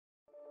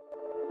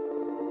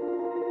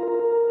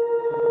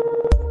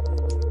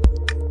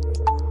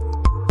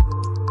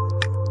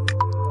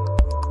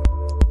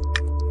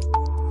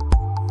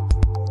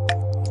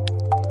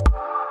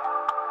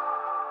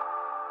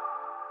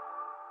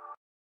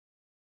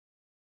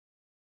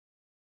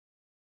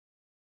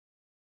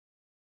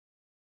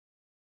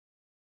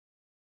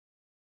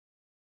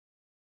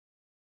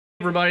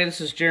Everybody, this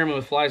is Jeremy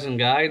with Flies and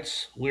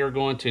Guides. We are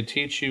going to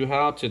teach you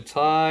how to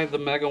tie the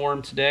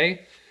MegaWorm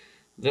today.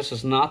 This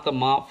is not the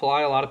mop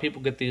fly. A lot of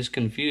people get these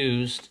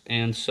confused,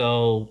 and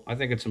so I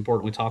think it's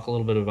important we talk a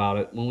little bit about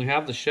it. When we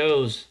have the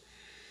shows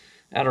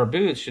at our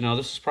booths, you know,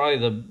 this is probably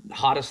the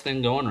hottest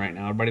thing going right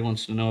now. Everybody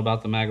wants to know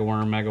about the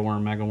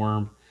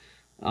MegaWorm.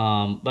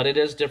 But it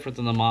is different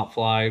than the mop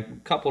fly. A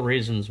couple of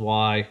reasons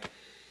why.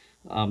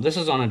 This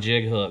is on a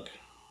jig hook.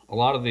 A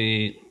lot of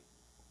the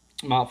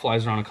mop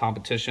flies are on a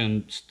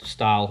competition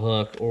style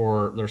hook,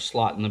 or they're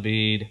slotting the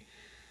bead,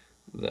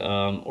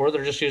 or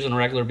they're just using a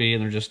regular bead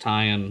and they're just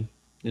tying,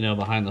 you know,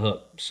 behind the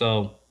hook.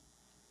 So,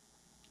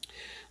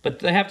 but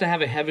they have to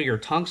have a heavier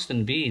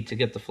tungsten bead to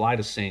get the fly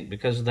to sink,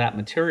 because that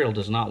material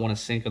does not want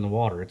to sink in the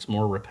water. It's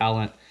more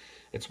repellent,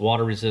 it's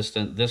water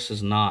resistant. This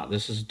is not.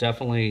 This is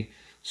definitely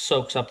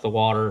soaks up the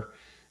water.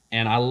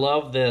 And I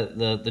love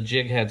the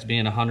jig heads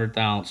being 100th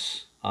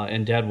ounce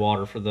in dead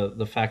water for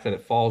the fact that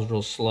it falls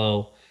real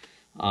slow.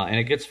 And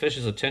it gets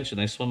fish's attention.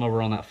 They swim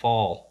over on that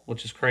fall,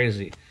 which is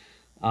crazy.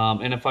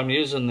 And if I'm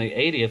using the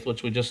 80th,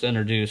 which we just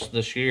introduced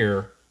this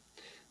year,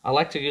 I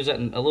like to use that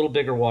in a little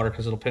bigger water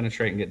because it'll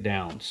penetrate and get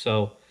down.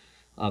 So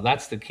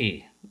that's the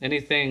key.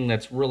 Anything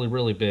that's really,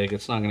 really big,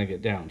 it's not going to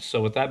get down.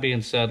 So with that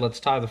being said, let's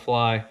tie the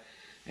fly,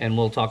 and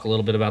we'll talk a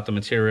little bit about the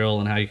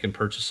material and how you can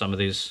purchase some of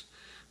these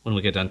when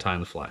we get done tying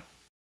the fly.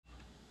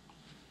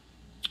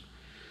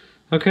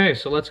 Okay,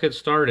 so let's get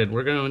started.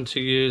 We're going to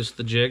use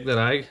the jig that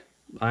I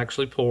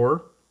actually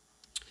pour,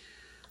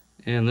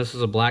 and this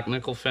is a black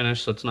nickel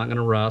finish, so it's not going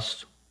to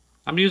rust.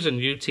 I'm using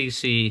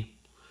UTC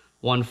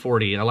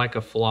 140. I like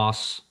a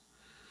floss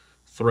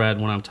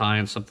thread when I'm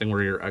tying something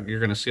where you're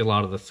going to see a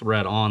lot of the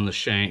thread on the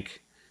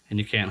shank and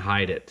you can't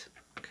hide it.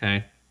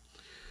 Okay,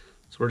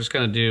 so we're just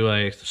going to do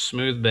a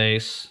smooth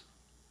base,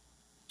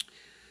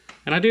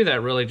 and I do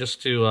that really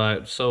just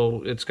to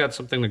so it's got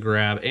something to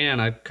grab,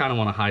 and I kind of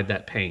want to hide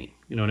that paint,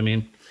 you know what I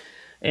mean?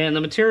 And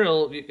the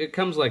material, it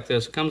comes like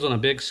this. It comes on a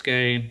big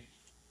skein,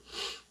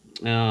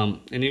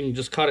 and you can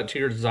just cut it to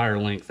your desired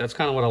length. That's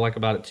kind of what I like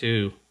about it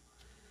too,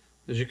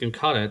 is you can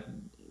cut it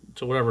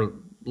to whatever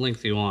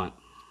length you want.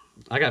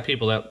 I got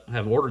people that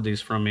have ordered these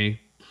from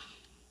me,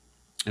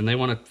 and they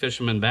want to fish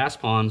them in bass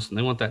ponds, and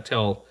they want that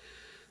tail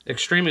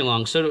extremely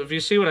long. So if you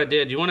see what I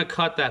did, you want to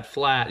cut that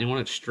flat, you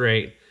want it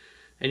straight,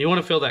 and you want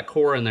to feel that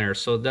core in there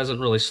so it doesn't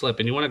really slip.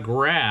 And you want to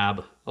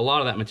grab a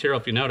lot of that material.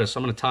 If you notice,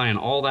 I'm going to tie in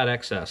all that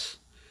excess.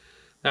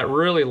 That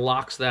really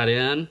locks that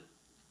in,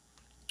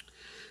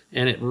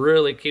 and it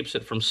really keeps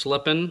it from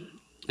slipping,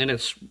 and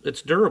it's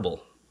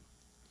durable.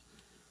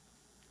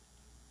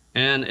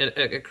 And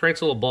it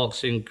creates a little bulk,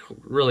 so you can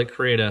really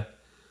create a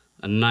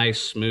nice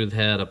smooth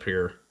head up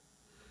here.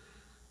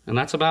 And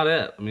that's about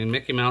it. I mean,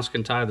 Mickey Mouse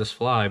can tie this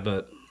fly,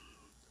 but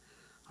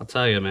I'll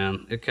tell you,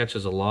 man, it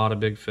catches a lot of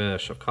big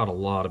fish. I've caught a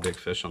lot of big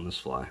fish on this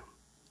fly.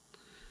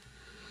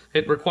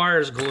 It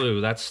requires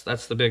glue. That's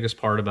the biggest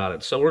part about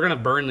it. So we're going to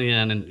burn the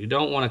end, and you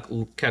don't want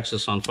to catch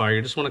this on fire.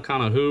 You just want to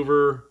kind of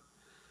hoover,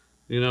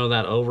 you know,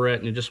 that over it,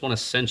 and you just want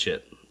to cinch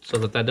it so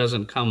that that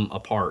doesn't come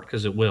apart,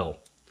 because it will.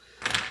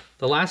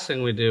 The last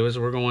thing we do is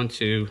we're going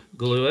to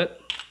glue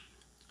it.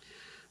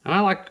 And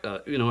I like,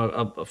 you know,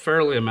 a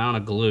fairly amount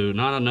of glue,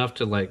 not enough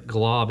to like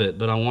glob it,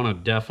 but I want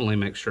to definitely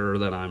make sure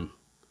that I'm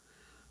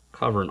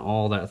covering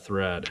all that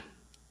thread.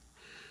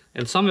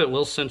 And some of it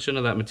will cinch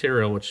into that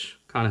material, which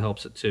kind of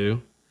helps it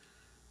too.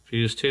 If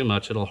you use too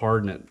much, it'll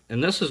harden it.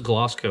 And this is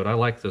gloss coat. I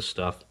like this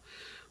stuff.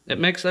 It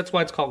makes, that's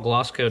why it's called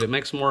gloss coat. It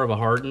makes more of a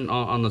harden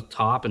on the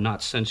top and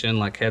not cinch in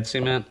like head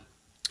cement.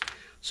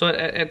 So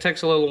it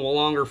takes a little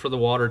longer for the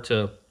water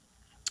to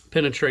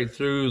penetrate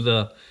through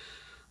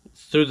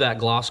that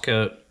gloss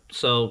coat.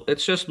 So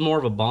it's just more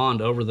of a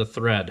bond over the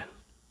thread.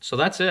 So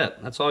that's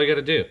it. That's all you got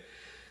to do.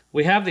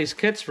 We have these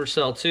kits for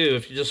sale too.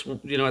 If you just,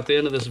 you know, at the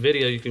end of this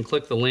video, you can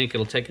click the link.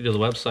 It'll take you to the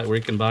website where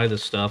you can buy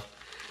this stuff.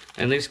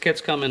 And these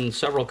kits come in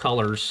several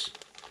colors.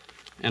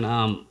 And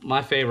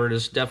my favorite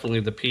is definitely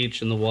the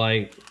peach and the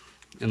white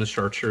and the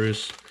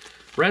chartreuse.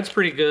 Red's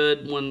pretty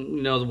good when,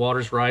 you know, the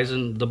water's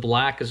rising. The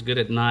black is good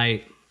at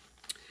night.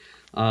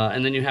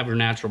 And then you have your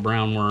natural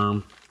brown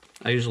worm.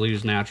 I usually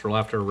use natural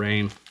after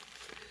rain.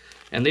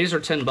 And these are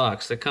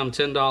 $10. They come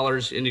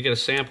 $10, and you get a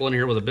sample in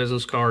here with a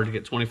business card. You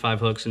get 25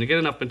 hooks, and you get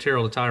enough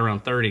material to tie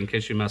around 30 in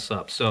case you mess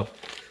up. So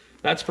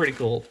that's pretty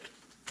cool.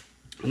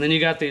 And then you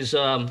got these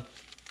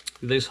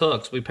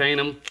hooks. We paint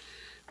them,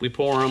 we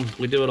pour them,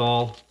 we do it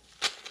all.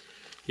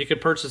 You can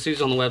purchase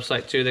these on the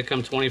website too. They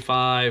come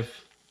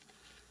 25,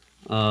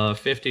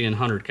 50, and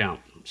 100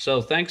 count.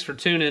 So thanks for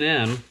tuning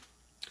in,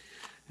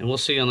 and we'll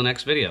see you on the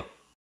next video.